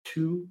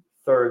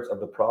2/3 of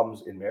the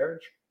problems in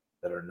marriage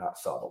that are not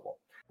solvable.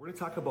 We're going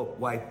to talk about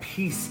why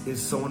peace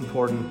is so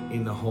important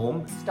in the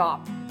home.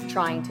 Stop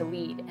trying to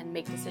lead and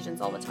make decisions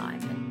all the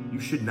time.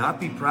 You should not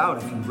be proud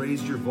if you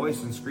raised your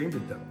voice and screamed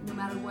at them. No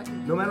matter what you're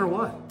doing. No matter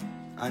what.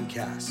 I'm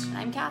Cass. And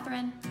I'm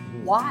Catherine.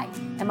 Why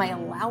am I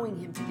allowing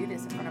him to do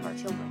this in front of our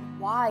children?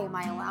 Why am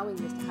I allowing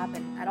this to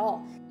happen at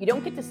all? You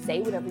don't get to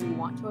say whatever you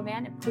want to a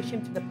man and push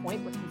him to the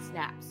point where he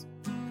snaps.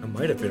 I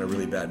might have been a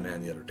really bad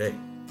man the other day,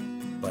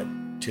 but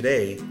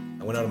today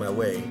I went out of my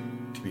way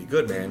to be a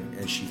good man,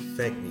 and she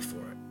thanked me for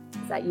it.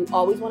 Is that you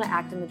always want to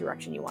act in the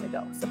direction you want to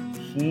go. So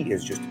He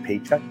is just a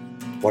paycheck.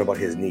 What about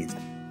his needs?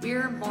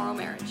 we're moral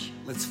marriage.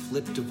 Let's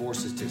flip divorce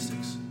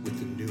statistics with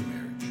the new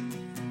marriage.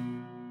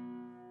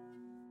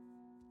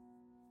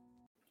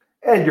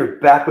 And you're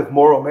back with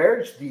Moral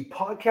Marriage, the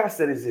podcast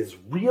that is as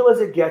real as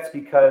it gets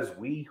because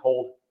we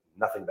hold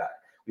nothing back.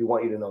 We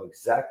want you to know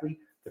exactly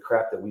the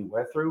crap that we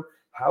went through,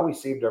 how we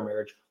saved our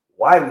marriage,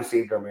 why we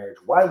saved our marriage,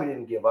 why we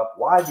didn't give up,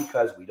 why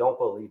because we don't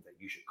believe that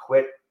you should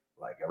quit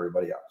like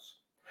everybody else.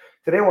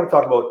 Today I want to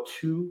talk about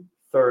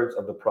 2/3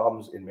 of the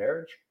problems in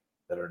marriage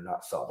that are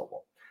not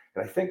solvable.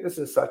 And I think this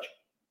is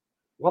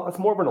it's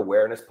more of an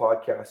awareness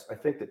podcast. I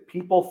think that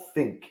people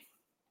think,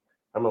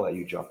 I'm going to let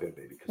you jump in,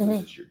 baby, because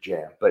this is your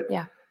jam. But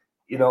Yeah.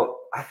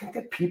 I think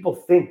that people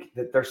think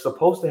that they're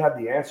supposed to have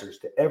the answers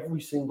to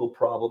every single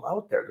problem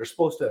out there. They're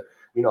supposed to,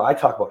 I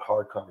talk about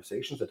hard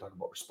conversations. I talk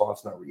about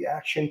response, not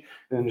reaction.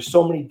 And there's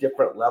so many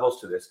different levels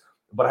to this.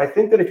 But I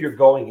think that if you're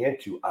going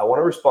into, I want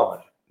to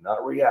respond,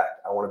 not react.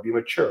 I want to be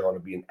mature. I want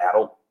to be an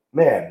adult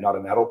man, not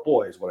an adult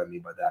boy is what I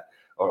mean by that.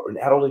 Or an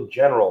adult in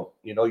general.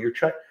 You're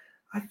trying.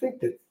 I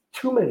think that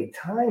too many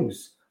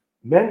times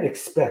men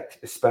expect,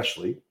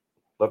 especially,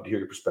 love to hear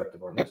your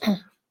perspective on this,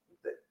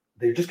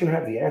 they're just going to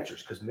have the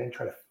answers because men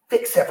try to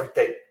fix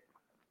everything.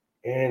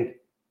 And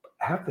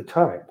half the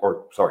time,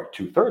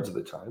 2/3 of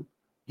the time,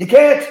 you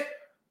can't.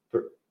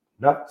 They're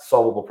not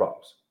solvable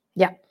problems.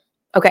 Yeah.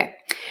 Okay.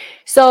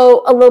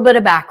 So a little bit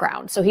of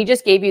background. So he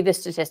just gave you the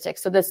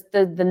statistics. So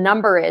the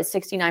number is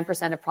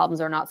 69% of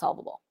problems are not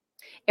solvable.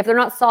 If they're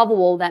not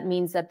solvable, that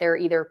means that they're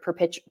either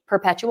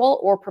perpetual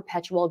or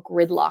perpetual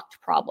gridlocked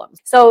problems.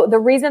 So the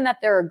reason that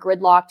they're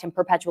gridlocked and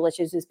perpetual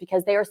issues is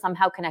because they are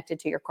somehow connected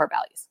to your core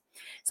values.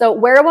 So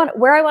where I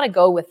want to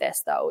go with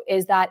this, though,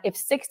 is that if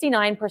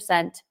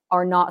 69%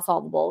 are not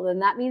solvable, then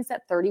that means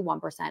that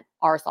 31%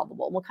 are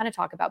solvable. We'll kind of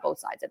talk about both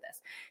sides of this.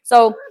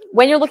 So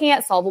when you're looking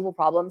at solvable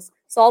problems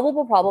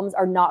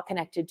are not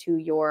connected to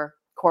your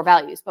core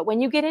values. But when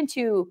you get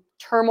into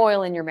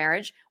turmoil in your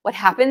marriage, what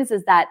happens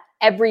is that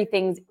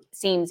everything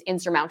seems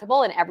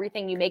insurmountable and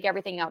you make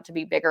everything out to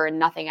be bigger and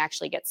nothing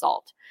actually gets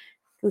solved.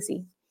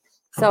 Goosey.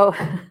 So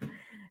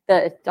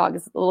the dog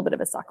is a little bit of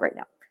a suck right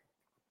now.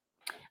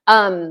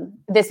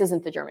 This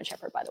isn't the German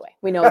Shepherd, by the way.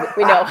 We know,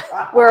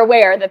 we're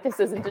aware that this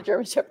isn't the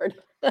German Shepherd.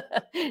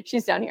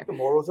 She's down here. The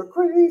morals are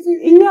crazy.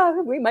 Yeah,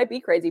 we might be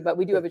crazy, but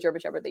we do have a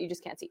German Shepherd that you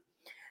just can't see.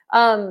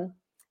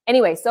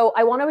 Anyway, so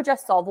I want to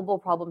address solvable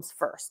problems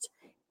first.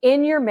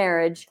 In your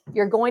marriage,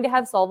 you're going to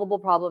have solvable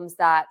problems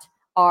that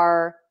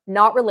are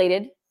not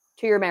related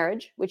to your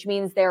marriage, which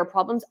means there are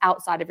problems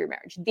outside of your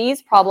marriage.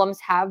 These problems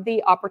have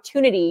the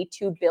opportunity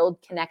to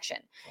build connection.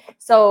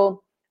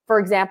 So, for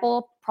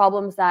example,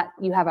 problems that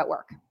you have at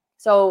work.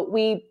 So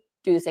we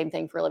do the same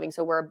thing for a living,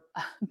 so we're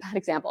a bad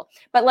example.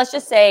 But let's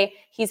just say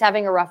he's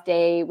having a rough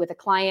day with a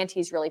client.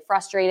 He's really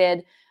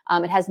frustrated.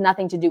 It has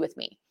nothing to do with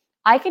me.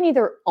 I can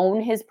either own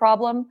his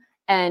problem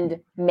and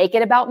make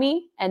it about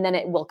me, and then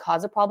it will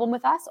cause a problem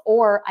with us,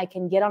 or I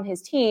can get on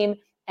his team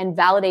and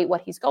validate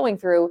what he's going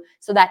through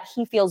so that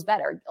he feels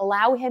better.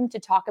 Allow him to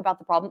talk about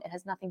the problem. It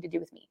has nothing to do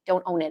with me.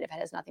 Don't own it if it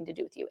has nothing to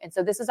do with you. And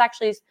so this is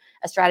actually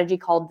a strategy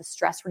called the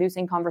stress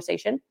reducing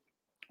conversation,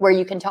 where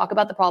you can talk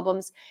about the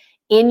problems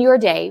in your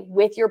day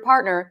with your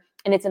partner,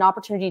 and it's an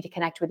opportunity to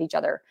connect with each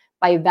other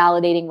by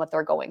validating what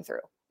they're going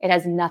through. It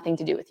has nothing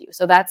to do with you.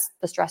 So that's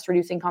the stress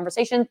reducing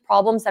conversation,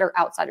 problems that are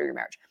outside of your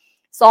marriage.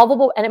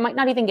 Solvable, and it might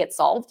not even get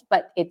solved,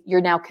 but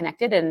you're now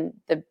connected and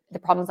the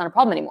problem's not a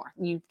problem anymore.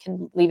 You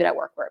can leave it at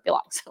work where it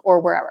belongs or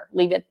wherever.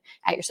 Leave it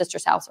at your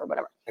sister's house or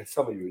whatever. And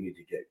some of you need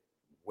to get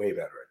way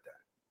better at that.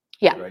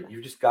 Yeah. Right.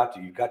 You've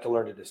got to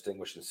learn to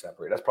distinguish and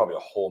separate. That's probably a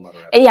whole nother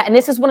episode. Yeah. And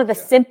this is one of the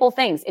simple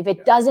things. If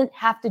it doesn't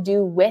have to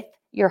do with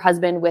your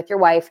husband, with your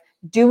wife,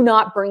 do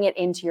not bring it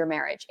into your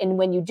marriage. And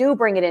when you do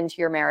bring it into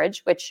your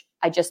marriage, which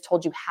I just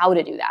told you how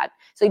to do that.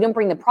 So you don't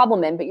bring the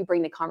problem in, but you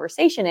bring the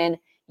conversation in,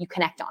 you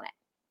connect on it.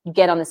 You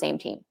get on the same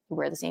team. You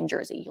wear the same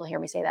jersey. You'll hear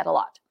me say that a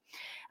lot.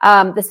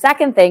 The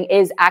second thing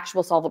is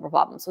actual solvable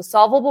problems. So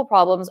solvable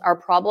problems are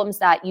problems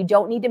that you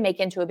don't need to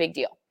make into a big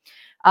deal.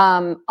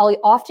 I'll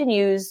often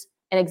use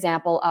an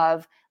example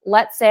of,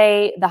 let's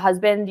say the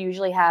husband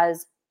usually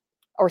has,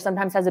 or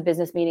sometimes has a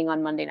business meeting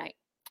on Monday night,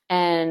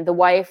 and the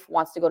wife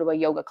wants to go to a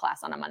yoga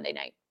class on a Monday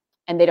night,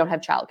 and they don't have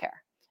childcare.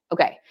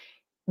 Okay.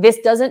 This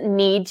doesn't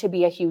need to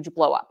be a huge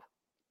blow up.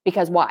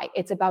 Because why?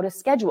 It's about a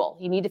schedule.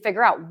 You need to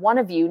figure out one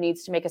of you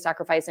needs to make a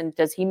sacrifice, and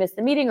does he miss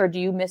the meeting, or do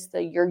you miss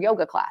your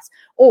yoga class?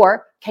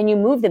 Or can you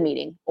move the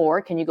meeting?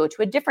 Or can you go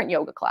to a different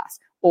yoga class?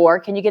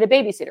 Or can you get a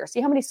babysitter? See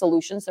how many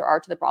solutions there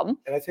are to the problem?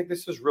 And I think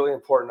this is really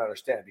important to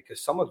understand,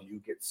 because some of you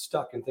get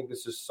stuck and think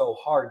this is so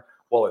hard.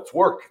 Well, it's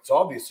work. It's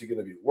obviously going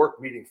to be work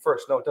meeting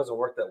first. No, it doesn't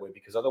work that way,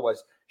 because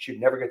otherwise she'd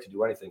never get to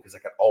do anything, because I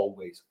can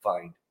always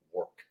find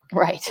work.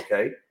 Right.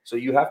 Okay. So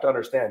you have to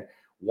understand,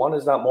 one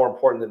is not more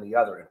important than the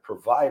other, and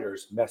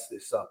providers mess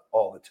this up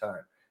all the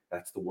time.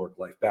 That's the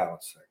work-life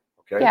balance thing.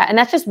 Okay. Yeah, and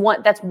that's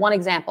one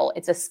example.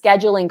 It's a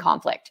scheduling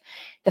conflict.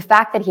 The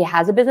fact that he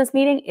has a business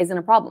meeting isn't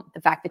a problem.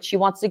 The fact that she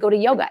wants to go to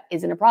yoga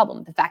isn't a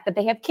problem. The fact that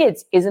they have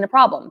kids isn't a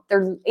problem.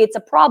 It's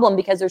a problem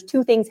because there's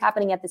two things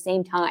happening at the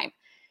same time.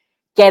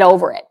 Get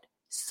over it.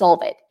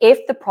 Solve it.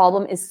 If the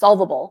problem is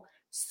solvable,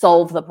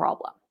 solve the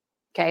problem.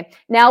 Okay.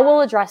 Now we'll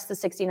address the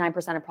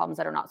 69% of problems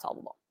that are not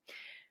solvable.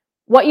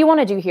 What you want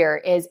to do here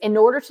is, in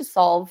order to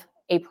solve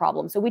a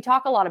problem, so we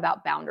talk a lot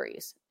about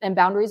boundaries, and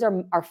boundaries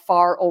are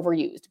far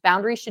overused.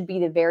 Boundaries should be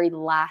the very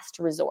last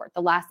resort,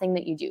 the last thing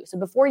that you do. So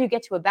before you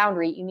get to a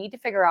boundary, you need to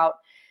figure out,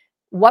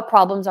 what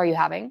problems are you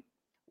having?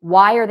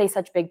 Why are they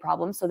such big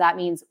problems? So that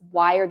means,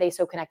 why are they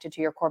so connected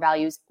to your core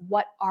values?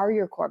 What are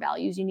your core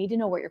values? You need to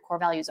know what your core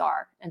values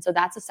are. And so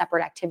that's a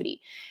separate activity.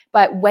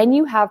 But when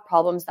you have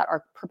problems that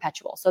are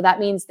perpetual, so that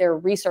means they're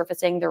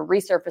resurfacing, they're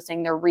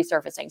resurfacing, they're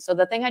resurfacing. So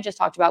the thing I just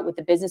talked about with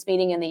the business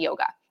meeting and the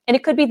yoga, and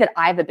it could be that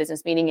I have a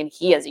business meeting and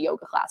he has a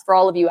yoga class. For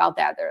all of you out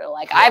there that are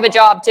like, I have a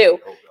job too.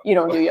 You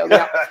don't do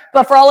yoga.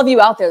 But for all of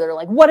you out there that are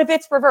like, what if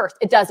it's reversed?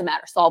 It doesn't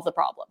matter. Solve the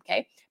problem.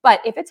 Okay. But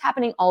if it's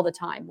happening all the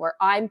time, where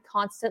I'm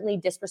constantly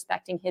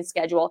disrespecting his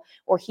schedule,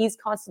 or he's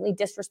constantly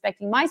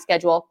disrespecting my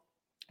schedule,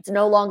 it's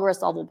no longer a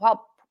solvable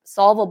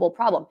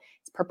problem.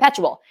 It's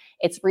perpetual.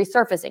 It's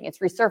resurfacing. It's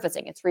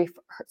resurfacing. It's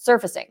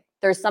resurfacing.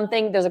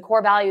 There's a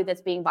core value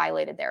that's being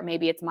violated there.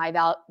 Maybe it's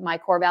my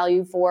core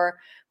value for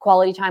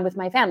quality time with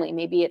my family.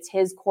 Maybe it's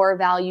his core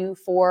value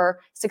for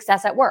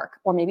success at work,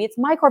 or maybe it's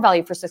my core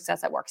value for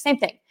success at work. Same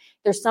thing.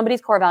 There's somebody's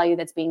core value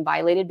that's being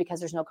violated because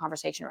there's no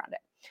conversation around it.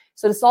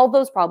 So to solve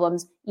those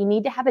problems, you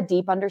need to have a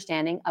deep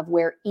understanding of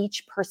where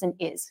each person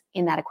is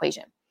in that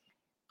equation.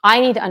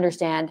 I need to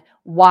understand,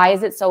 why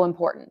is it so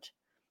important?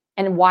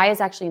 And why is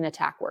actually an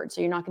attack word.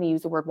 So you're not going to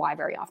use the word why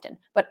very often.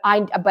 But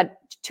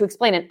to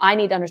explain it, I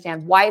need to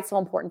understand why it's so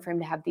important for him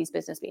to have these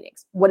business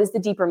meetings. What is the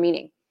deeper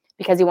meaning?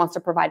 Because he wants to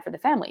provide for the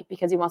family,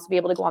 because he wants to be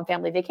able to go on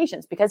family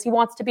vacations, because he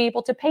wants to be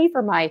able to pay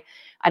for I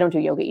don't do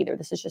yoga either.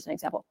 This is just an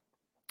example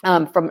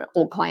from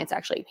old clients,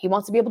 actually. He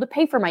wants to be able to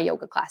pay for my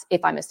yoga class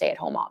if I'm a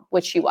stay-at-home mom,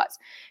 which she was.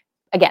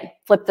 Again,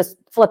 flip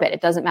it.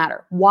 It doesn't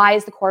matter. Why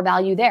is the core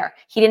value there?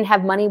 He didn't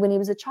have money when he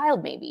was a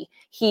child, maybe.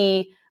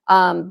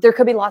 There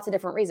could be lots of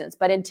different reasons,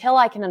 but until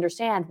I can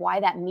understand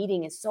why that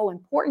meeting is so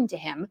important to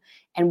him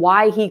and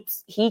why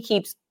he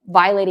keeps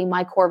violating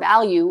my core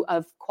value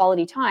of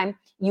quality time,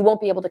 you won't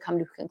be able to come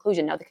to a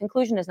conclusion. Now, the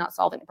conclusion is not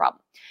solving the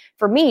problem.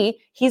 For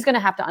me, he's going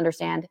to have to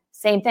understand,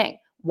 same thing.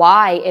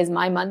 Why is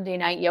my Monday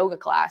night yoga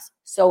class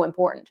so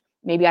important?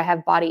 Maybe I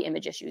have body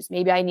image issues.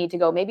 Maybe I need to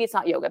go. Maybe it's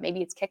not yoga.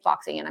 Maybe it's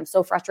kickboxing, and I'm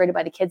so frustrated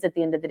by the kids at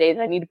the end of the day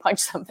that I need to punch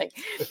something.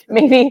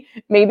 maybe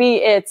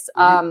it's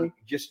you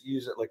just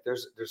use it like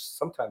there's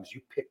sometimes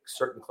you pick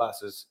certain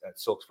classes at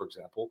Silks, for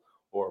example,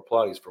 or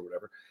Pilates for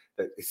whatever.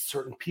 That it's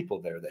certain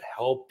people there that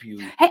help you.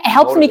 It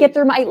helps me get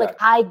through my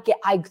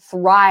I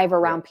thrive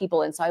around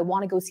people, and so I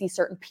want to go see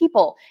certain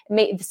people.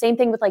 The same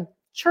thing with like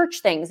church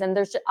things, and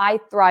I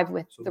thrive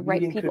with the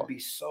right people. Could be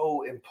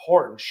so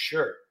important,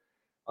 sure.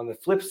 On the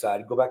flip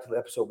side, go back to the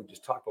episode we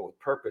just talked about with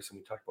purpose, and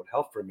we talked about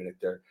health for a minute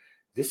there.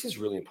 This is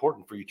really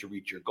important for you to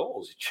reach your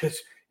goals. It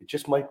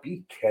just might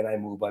be, can I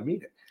move my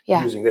meeting?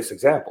 Yeah. Using this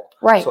example.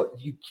 Right. So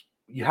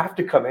you have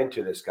to come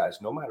into this, guys,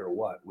 no matter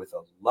what, with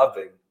a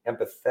loving,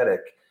 empathetic.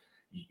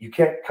 You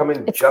can't come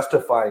in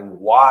justifying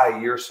why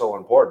you're so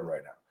important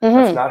right now. Mm-hmm.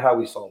 That's not how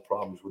we solve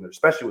problems,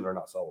 especially when they're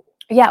not solvable.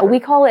 Yeah, right? We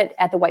call it,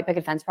 at the White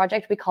Picket Fence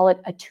Project, we call it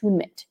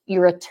attunement.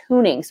 You're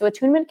attuning. So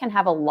attunement can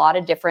have a lot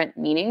of different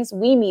meanings.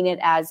 We mean it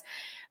as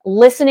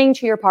listening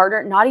to your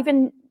partner, not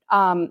even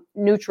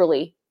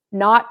neutrally,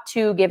 not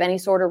to give any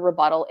sort of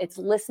rebuttal. It's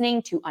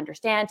listening to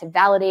understand, to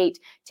validate,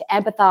 to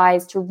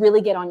empathize, to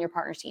really get on your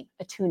partner's team.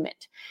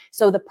 Attunement.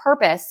 So the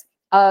purpose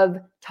of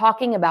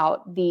talking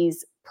about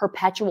these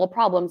perpetual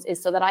problems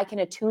is so that I can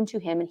attune to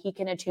him and he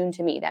can attune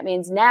to me. That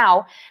means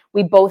now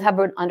we both have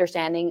an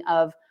understanding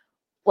of,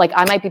 like,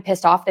 I might be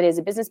pissed off that it is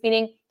a business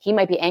meeting. He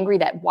might be angry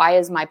that why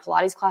is my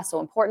Pilates class so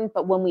important?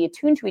 But when we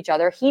attune to each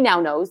other, he now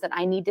knows that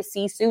I need to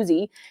see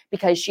Susie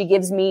because she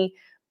gives me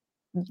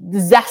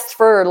zest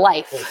for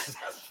life.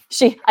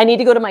 I need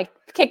to go to my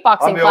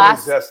kickboxing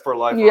class. Only zest for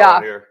life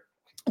around here.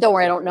 Don't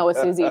worry, I don't know a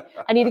Susie.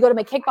 I need to go to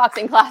my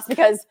kickboxing class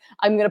because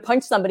I'm going to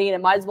punch somebody and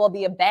it might as well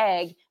be a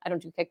bag. I don't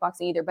do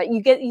kickboxing either, but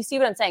you see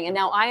what I'm saying. And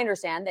now I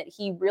understand that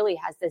he really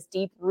has this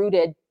deep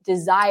rooted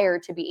desire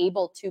to be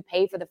able to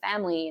pay for the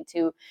family and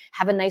to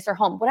have a nicer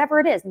home, whatever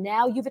it is.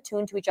 Now you've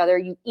attuned to each other.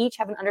 You each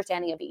have an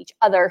understanding of each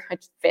other.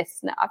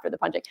 Fists after the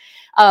punching.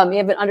 You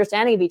have an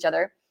understanding of each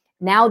other.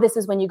 Now this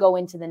is when you go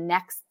into the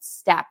next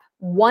step.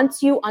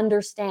 Once you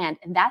understand,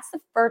 and that's the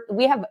first,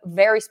 we have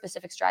very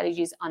specific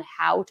strategies on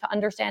how to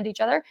understand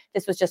each other.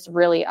 This was just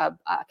really a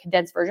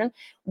condensed version.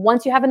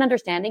 Once you have an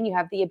understanding, you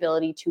have the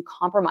ability to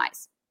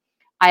compromise.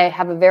 I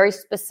have a very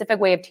specific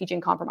way of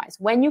teaching compromise.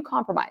 When you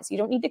compromise, you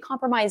don't need to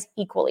compromise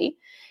equally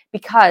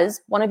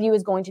because one of you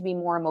is going to be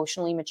more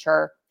emotionally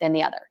mature than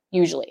the other.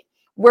 Usually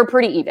we're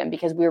pretty even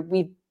because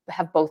we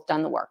have both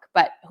done the work,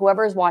 but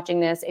whoever is watching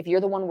this, if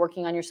you're the one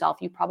working on yourself,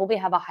 you probably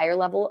have a higher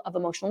level of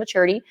emotional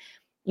maturity.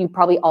 You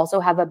probably also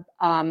have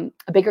a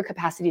bigger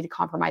capacity to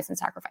compromise and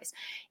sacrifice.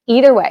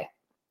 Either way,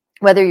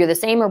 whether you're the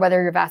same or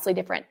whether you're vastly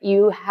different,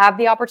 you have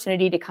the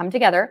opportunity to come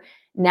together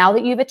now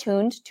that you've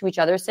attuned to each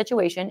other's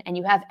situation and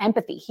you have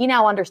empathy. He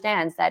now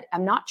understands that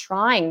I'm not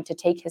trying to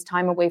take his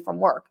time away from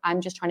work.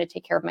 I'm just trying to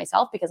take care of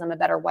myself because I'm a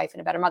better wife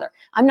and a better mother.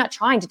 I'm not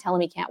trying to tell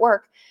him he can't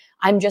work.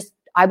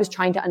 I was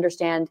trying to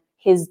understand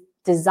his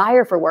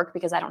desire for work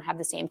because I don't have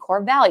the same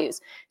core values.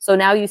 So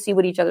now you see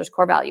what each other's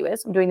core value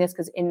is. I'm doing this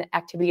because in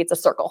activity, it's a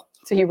circle.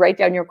 So you write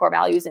down your core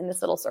values in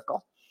this little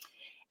circle.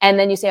 And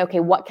then you say, okay,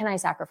 what can I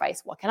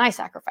sacrifice? What can I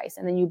sacrifice?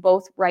 And then you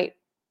both write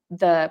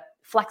the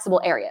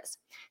flexible areas.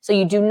 So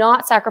you do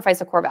not sacrifice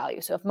a core value.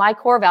 So if my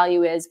core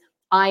value is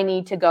I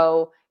need to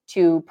go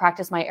to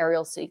practice my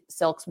aerial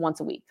silks once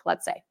a week,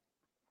 let's say.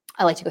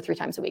 I like to go 3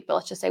 times a week, but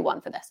let's just say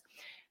 1 for this.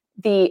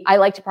 I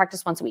like to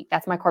practice once a week.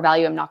 That's my core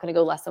value. I'm not going to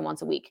go less than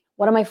once a week.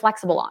 What am I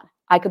flexible on?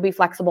 I could be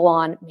flexible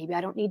on maybe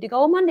I don't need to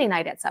go a Monday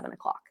night at 7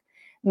 o'clock.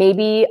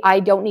 Maybe I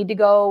don't need to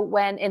go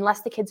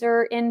unless the kids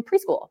are in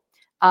preschool.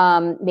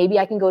 Maybe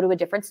I can go to a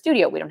different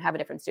studio. We don't have a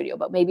different studio,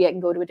 but maybe I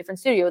can go to a different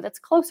studio that's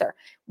closer.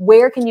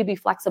 Where can you be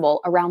flexible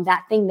around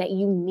that thing that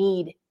you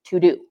need to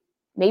do?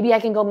 Maybe I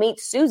can go meet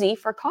Susie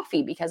for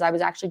coffee because I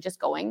was actually just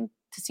going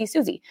to see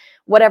Susie.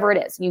 Whatever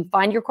it is, you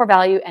find your core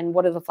value and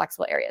what are the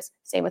flexible areas.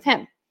 Same with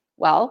him.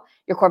 Well,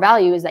 your core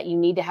value is that you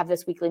need to have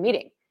this weekly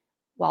meeting.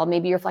 Well,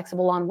 maybe you're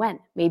flexible on when.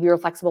 Maybe you're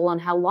flexible on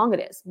how long it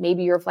is.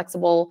 Maybe you're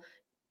flexible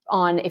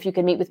on if you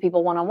can meet with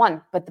people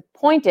one-on-one. But the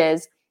point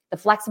is, the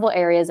flexible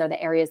areas are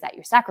the areas that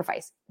you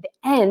sacrifice. The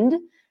end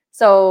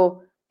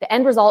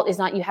result is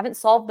not you haven't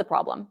solved the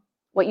problem.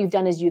 What you've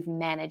done is you've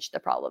managed the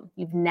problem.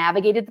 You've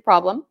navigated the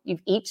problem.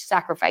 You've each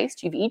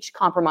sacrificed. You've each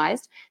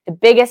compromised. The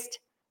biggest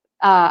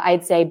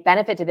I'd say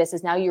benefit to this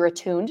is now you're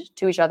attuned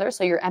to each other.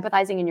 So you're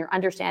empathizing and you're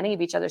understanding of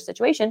each other's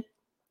situation.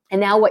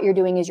 And now what you're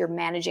doing is you're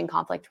managing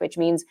conflict, which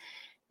means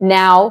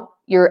now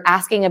you're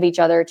asking of each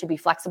other to be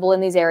flexible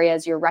in these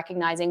areas. You're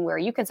recognizing where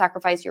you can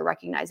sacrifice, you're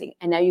recognizing,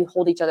 and now you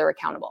hold each other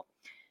accountable.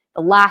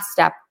 The last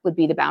step would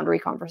be the boundary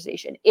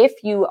conversation.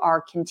 If you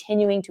are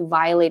continuing to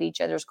violate each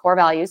other's core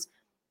values,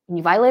 and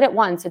you violate it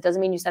once, it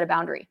doesn't mean you set a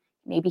boundary.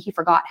 Maybe he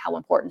forgot how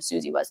important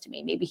Susie was to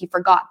me. Maybe he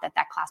forgot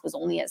that class was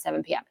only at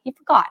 7 p.m. He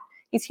forgot.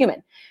 He's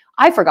human.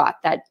 I forgot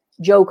that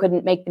Joe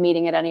couldn't make the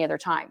meeting at any other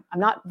time. I'm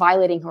not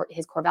violating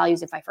his core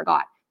values if I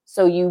forgot.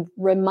 So you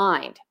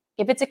remind.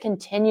 If it's a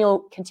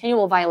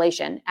continual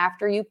violation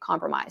after you've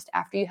compromised,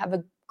 after you have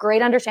a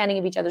great understanding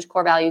of each other's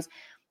core values,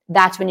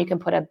 that's when you can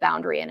put a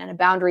boundary in. And a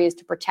boundary is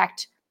to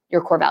protect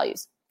your core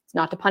values. It's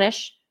not to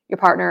punish your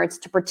partner. It's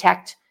to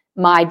protect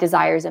my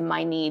desires and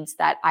my needs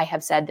that I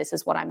have said this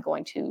is what I'm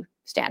going to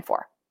stand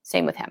for.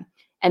 Same with him.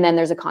 And then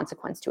there's a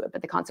consequence to it.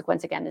 But the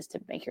consequence, again, is to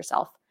make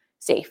yourself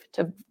safe,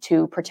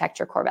 to protect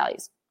your core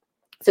values.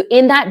 So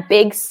in that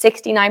big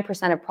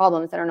 69% of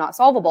problems that are not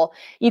solvable,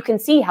 you can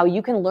see how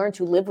you can learn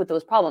to live with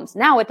those problems.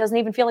 Now it doesn't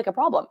even feel like a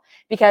problem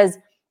because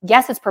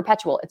yes, it's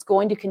perpetual. It's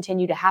going to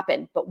continue to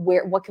happen, but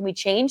what can we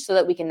change so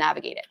that we can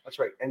navigate it? That's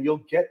right. And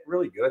you'll get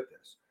really good at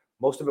this.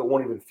 Most of it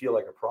won't even feel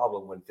like a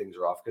problem when things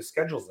are off because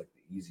schedule's like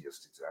the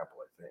easiest example,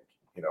 I think,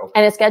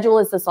 And a schedule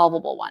is the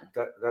solvable one.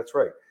 That's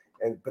right.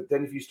 But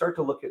then if you start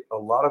to look at a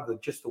lot of the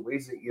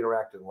ways that you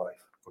interact in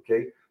life,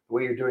 okay, the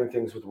way you're doing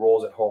things with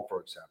roles at home,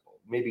 for example,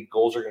 maybe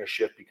goals are going to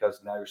shift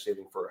because now you're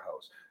saving for a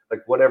house,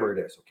 like whatever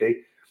it is, okay?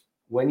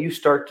 When you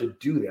start to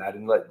do that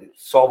and let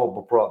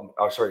non-solvable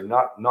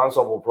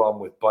problem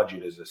with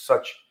budget is as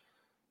such,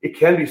 it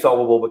can be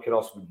solvable, but can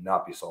also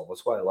not be solvable.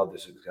 That's why I love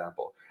this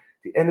example.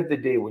 At the end of the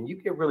day, when you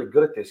get really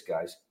good at this,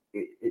 guys,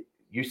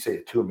 you say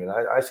attunement,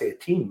 I say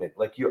attunement,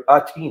 like you're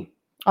a team.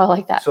 I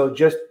like that. So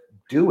just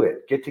do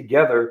it, get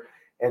together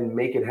and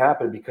make it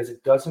happen because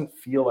it doesn't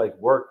feel like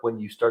work when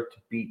you start to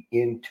be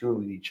in tune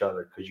with each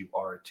other because you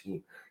are a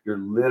team. You're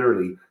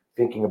literally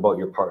thinking about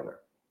your partner,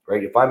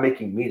 right? If I'm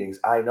making meetings,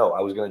 I know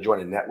I was going to join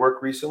a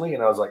network recently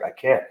and I was like, I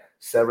can't.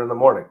 7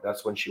 a.m.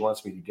 That's when she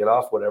wants me to get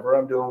off whatever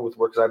I'm doing with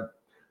work. Because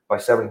by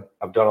 7,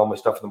 I've done all my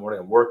stuff in the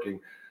morning. I'm working.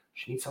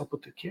 She needs help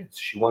with the kids.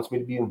 She wants me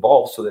to be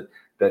involved so that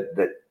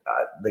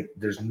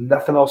there's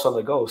nothing else on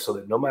the go. So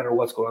that no matter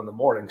what's going on in the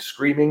morning,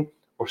 screaming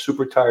or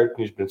super tired,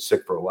 he's been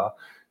sick for a while.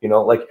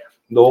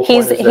 The whole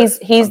point is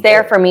he's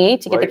there for me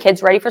to get the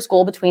kids ready for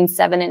school between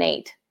 7 and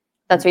 8.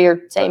 That's what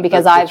you're saying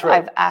because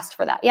I've asked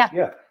for that. Yeah.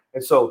 Yeah.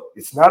 And so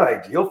it's not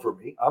ideal for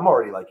me. I'm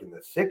already like in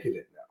the thick of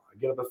it now. I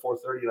get up at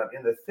 4:30 and I'm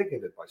in the thick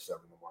of it by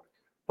 7 a.m.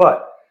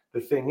 But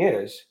the thing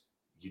is,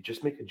 you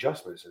just make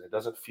adjustments, and it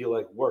doesn't feel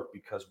like work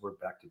because we're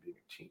back to being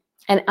a team.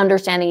 And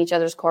understanding each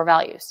other's core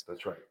values.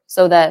 That's right.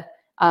 So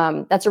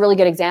that's a really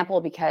good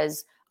example,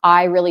 because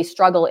I really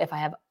struggle if I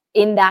have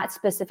in that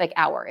specific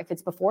hour. If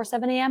it's before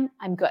 7 a.m.,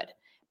 I'm good.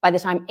 By the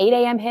time 8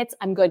 a.m. hits,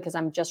 I'm good because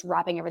I'm just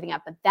wrapping everything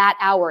up. But that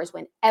hour is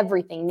when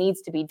everything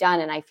needs to be done.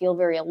 And I feel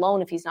very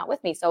alone if he's not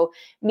with me. So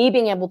me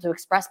being able to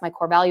express my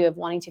core value of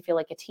wanting to feel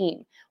like a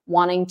team,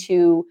 wanting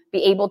to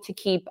be able to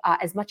keep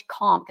as much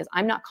calm, because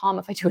I'm not calm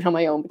if I do it on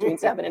my own between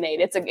 7 and 8.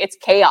 It's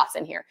chaos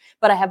in here.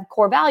 But I have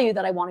core value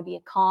that I want to be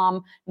a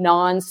calm,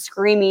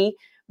 non-screamy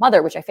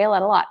mother, which I fail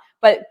at a lot.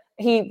 But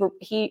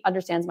he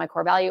understands my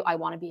core value. I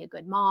want to be a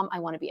good mom. I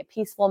want to be a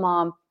peaceful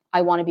mom.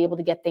 I want to be able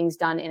to get things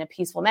done in a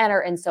peaceful manner.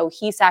 And so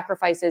he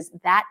sacrifices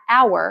that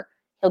hour.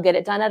 He'll get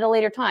it done at a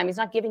later time. He's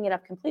not giving it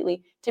up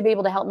completely to be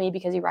able to help me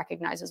because he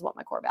recognizes what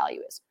my core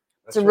value is.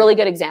 It's a really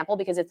good example,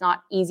 because it's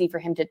not easy for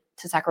him to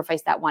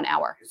sacrifice that 1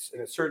 hour.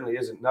 And it certainly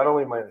isn't. Not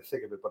only am I in the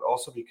thick of it, but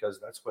also because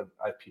that's when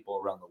I have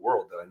people around the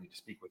world that I need to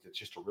speak with. It's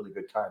just a really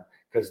good time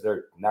because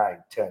they're 9,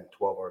 10,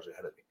 12 hours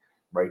ahead of me,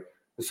 right?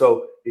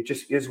 So it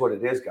just is what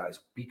it is,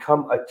 guys.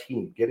 Become a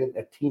team. Get in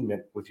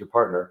attunement with your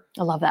partner.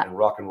 I love that. And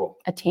rock and roll.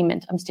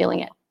 Attunement. I'm stealing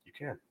it. You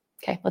can.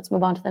 Okay, let's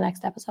move on to the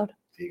next episode.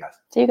 See you guys.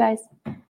 See you guys.